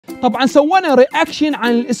طبعا سوينا رياكشن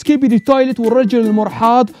عن السكيبيدي تويلت والرجل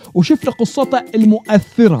المرحاض وشفنا قصته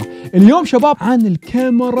المؤثرة. اليوم شباب عن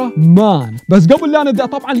الكاميرا مان. بس قبل لا نبدأ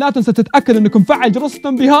طبعا لا تنسى تتأكد انكم مفعل جرس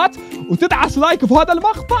التنبيهات وتدعس لايك في هذا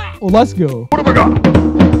المقطع وليتس جو.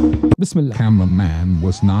 بسم الله. Cameraman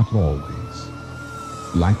was not always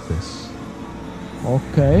like this.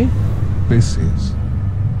 اوكي. This is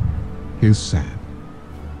his sad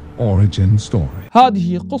origin story.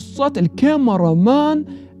 هذه قصة الكاميرا مان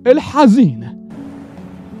الحزينة.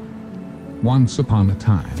 Once upon a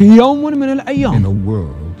time, في يوم من in الأيام. a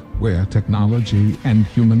world where technology and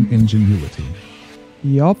human ingenuity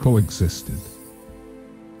coexisted,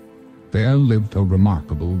 there lived a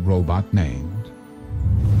remarkable robot named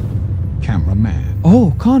Cameraman.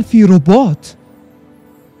 أوه كان في روبوت.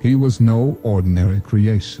 He was no ordinary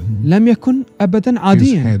creation. لم يكن أبدا His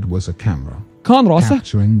عاديا. head was a camera, كان راسه.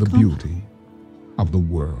 capturing the beauty of the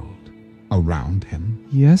world around him.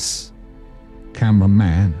 Yes.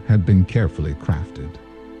 Cameraman had been carefully crafted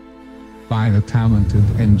by a talented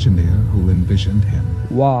engineer who envisioned him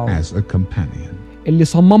واو. as a companion. اللي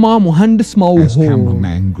صممه مهندس As موهوب.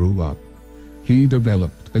 Cameraman grew up, he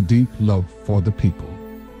developed a deep love for the people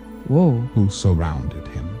واو. who surrounded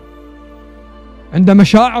him. عنده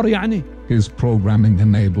مشاعر يعني. His programming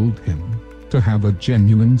enabled him to have a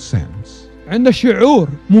genuine sense عنده شعور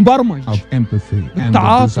مبرمج. of empathy and a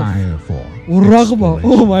بالتعاطف desire for والرغبة. exploration.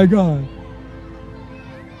 اوه ماي جاد.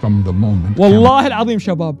 From the moment والله العظيم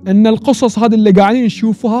شباب ان القصص هذه اللي قاعدين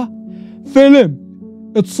نشوفها فيلم،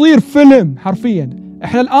 تصير فيلم حرفيا.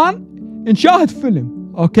 احنا الان نشاهد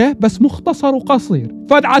فيلم اوكي بس مختصر وقصير.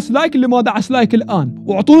 فادعس لايك اللي ما دعس لايك الان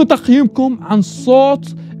واعطونا تقييمكم عن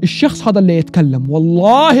صوت الشخص هذا اللي يتكلم.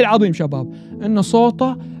 والله العظيم شباب ان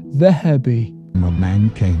صوته ذهبي. Cameraman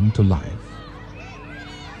came to life.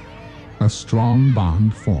 A strong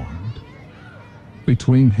bond formed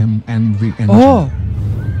between him and the engineer.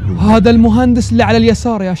 هذا المهندس اللي على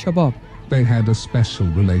اليسار يا شباب. They had a special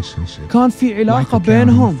relationship. كان في Like علاقة a caring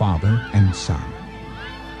بينهم father and son.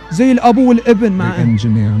 زي الأب والابن The معه.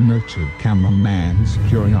 engineer nurtured Cameraman's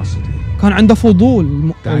curiosity, كان عنده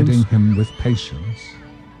فضول. guiding him with patience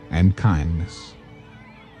and kindness.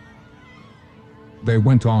 They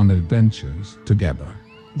went on adventures together,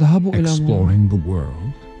 ذهبوا إلى exploring the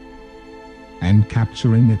world and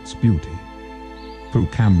capturing its beauty through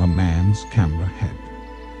Cameraman's camera head.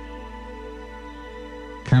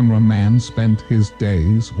 Cameraman spent his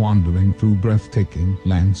days wandering through breathtaking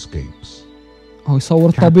landscapes, هو يصور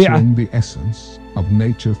الطبيعة. capturing the essence of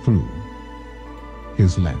nature through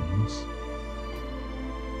his lens.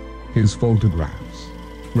 His photographs,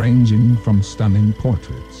 ranging from stunning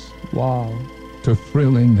portraits واو. to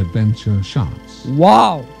thrilling adventure shots,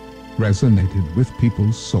 واو. resonated with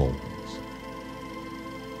people's souls.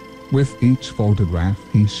 With each photograph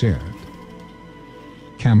he shared,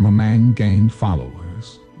 Cameraman gained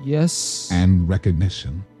followers يس. and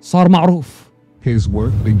recognition. صار معروف. His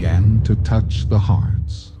work began to touch the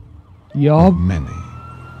hearts of ياب. many,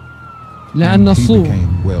 لأن and he الصور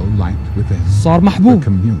became well-liked within صار the محبوب.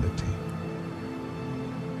 community.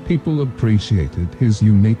 People appreciated his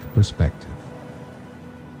unique perspective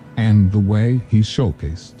and the way he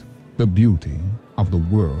showcased the beauty of the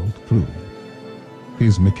world through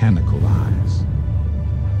his mechanical eyes.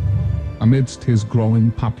 Amidst his growing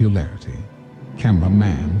popularity,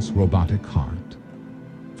 Cameraman's robotic heart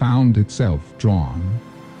found itself drawn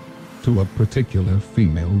to a particular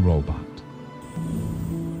female robot.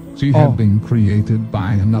 She had been created by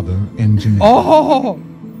another engineer. اوه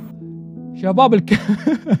شباب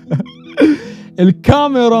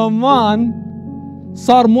الكاميرا مان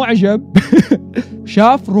صار معجب.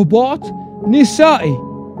 شاف روبوت نسائي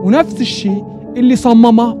ونفس الشيء اللي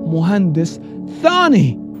صممه مهندس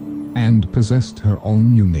ثاني. And possessed her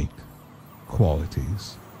own unique qualities.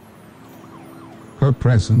 Her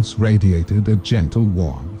presence radiated a gentle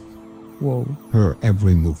warmth, واو. her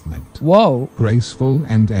every movement واو. graceful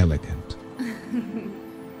and elegant.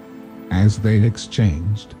 As they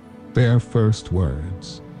exchanged their first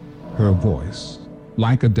words, her voice,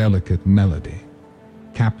 like a delicate melody,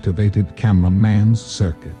 captivated Cameraman's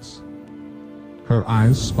circuits. Her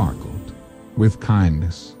eyes sparkled with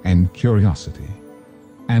kindness and curiosity,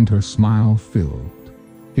 and her smile filled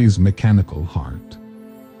his mechanical heart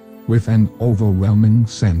with an overwhelming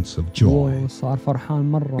sense of joy. واو صار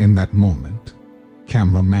فرحان مرة. In that moment,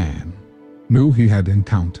 Cameraman knew he had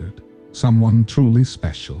encountered someone truly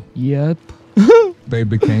special. يب. They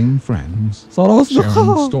became friends, صاروا sharing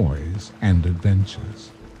أصدقاء. stories and adventures.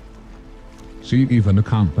 She even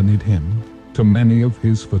accompanied him to many of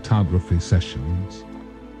his photography sessions.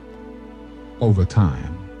 Over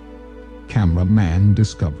time, cameraman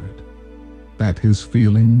discovered that his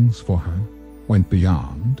feelings for her went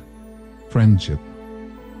beyond friendship,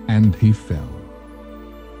 and he fell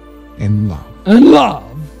in love. In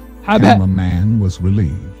love. Cameraman was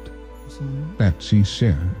relieved that she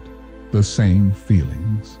shared the same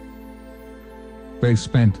feelings. They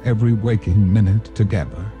spent every waking minute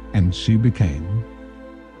together, and she became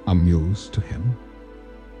a muse to him.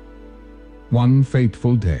 One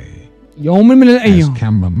fateful day, يوم من as الأيام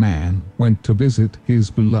cameraman went to visit his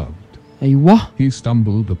beloved, أيوة he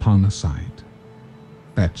stumbled upon a sight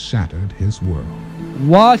that shattered his world.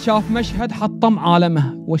 وشاف مشهد حطم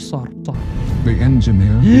عالمه. وش صار؟ The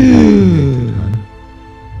engineer who created her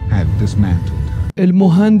had dismantled her,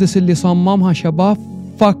 المهندس اللي صممها شباب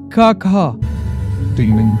فكاكها.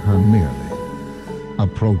 deeming her merely a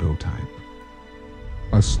prototype.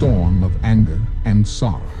 A storm of anger and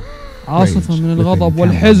sorrow. عاصفة من الغضب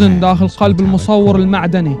والحزن داخل قلب المصور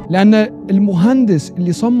المعدني، لأن المهندس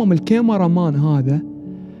اللي صمم الكاميرا مان هذا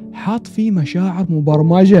حاط فيه مشاعر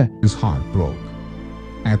مبرمجة. His heart broke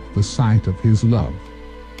at the sight of his love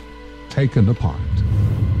taken apart,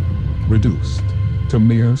 reduced to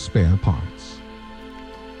mere spare parts.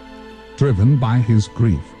 Driven by his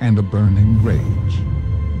grief and a burning rage,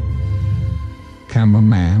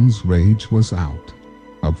 cameraman's rage was out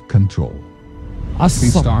of control. He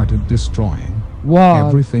عصب. started destroying Wow.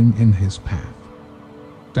 everything in his path,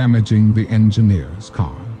 damaging the engineer's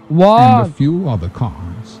car Wow. and a few other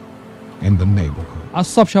cars in the neighborhood.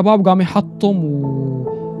 عصب شباب، قام يحطم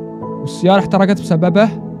والسيارة احترقت بسببه.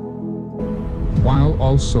 While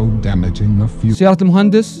also damaging a few سيارة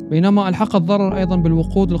المهندس، بينما ألحق الضرر أيضا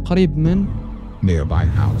بالوقود القريب من nearby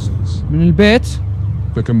houses. البيت.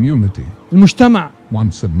 The community, المجتمع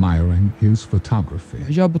once admiring his photography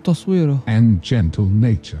إعجاب بتصويره، and gentle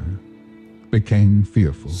nature, became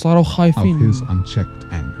fearful صاروا of خايفين. his unchecked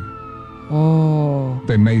anger.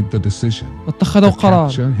 They made the decision اتخذوا to قرار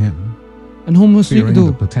capture him, أنهم fearing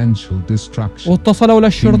يصيدوه، the potential destruction واتصلوا he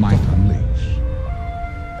للشرطة. might unleash.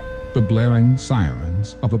 The blaring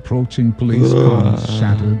sirens of approaching police cars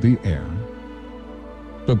shattered the air.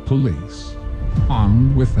 The police,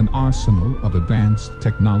 armed with an arsenal of advanced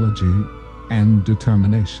technology and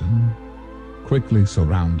determination, quickly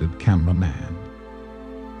surrounded cameraman.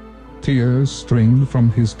 Tears streamed from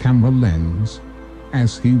his camera lens as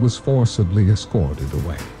he was forcibly escorted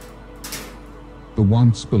away. The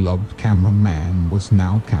once beloved cameraman was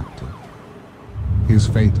now captive, his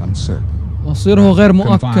fate uncertain. مصيره غير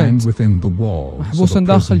Confined مؤكد، within the walls of محبوسا a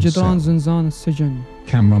داخل prison جدران cell, زنزان السجن.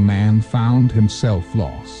 cameraman found himself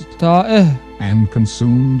lost تائه and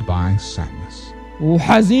consumed by sadness.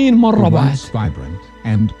 وحزين The مرة بعد. once vibrant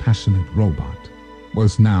and passionate robot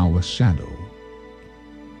was now a shadow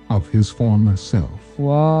of his former self,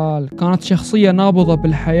 كانت شخصية نابضة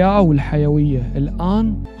بالحياة والحيوية،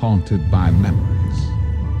 الآن haunted by memories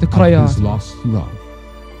of ذكريات. his lost love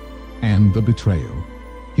and the betrayal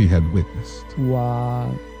he had witnessed.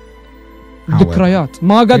 ذكريات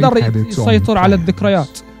ما قدر fate had its own يسيطر على plans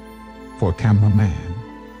الذكريات. For cameraman,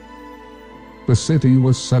 the city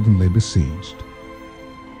was suddenly besieged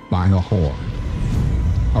by a horde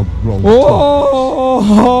of robots.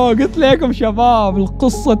 قلت لكم شباب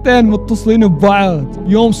القصتين متصلين ببعض.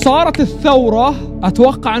 يوم صارت الثورة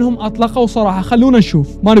أتوقع أنهم أطلقوا صراحة، خلونا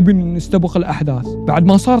نشوف، ما نبي نستبق الأحداث. بعد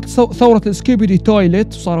ما صارت ثورة السكيبيدي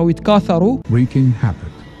تويلت صاروا يتكاثروا، wreaking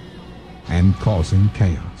havoc and causing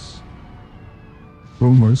chaos.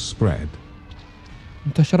 Rumors spread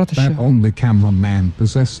انتشرت that الشائعات. only cameraman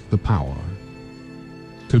possessed the power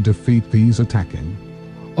to defeat these attacking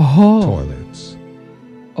toilets.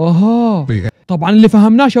 The طبعا اللي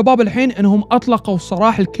فهمناه شباب الحين انهم اطلقوا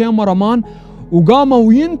سراح الكاميرامان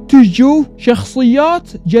وقاموا ينتجوا شخصيات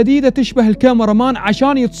جديدة تشبه الكاميرامان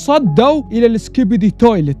عشان يتصدوا الى السكيبيدي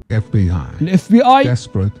تويلت. FBI, الاف بي اي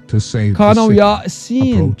desperate to save the كانوا city,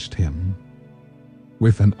 يائسين. approached him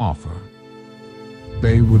with an offer.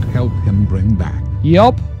 They would help him bring back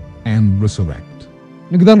ياب and resurrect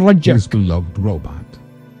نقدر نرجع. his beloved robot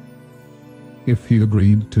if he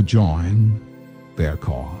agreed to join their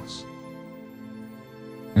cause.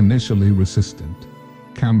 Initially resistant,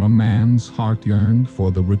 cameraman's heart yearned for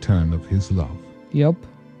the return of his love. ياب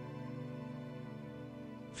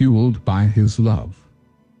Fueled by his love,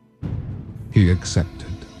 he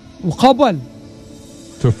accepted وقبل.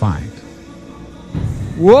 to fight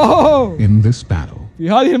واو in this battle. في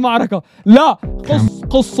هذه المعركة. لا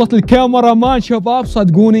قصة الكاميرامان شباب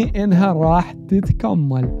صدقوني انها راح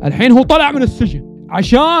تتكمل. الحين هو طلع من السجن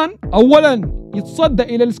عشان اولا يتصدى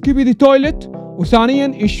الى السكيبيدي تويلت، وثانيا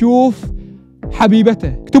يشوف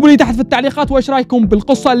حبيبته. اكتبوا لي تحت في التعليقات وايش رايكم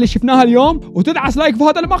بالقصة اللي شفناها اليوم، وتدعس لايك في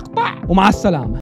هذا المقطع، ومع السلامة.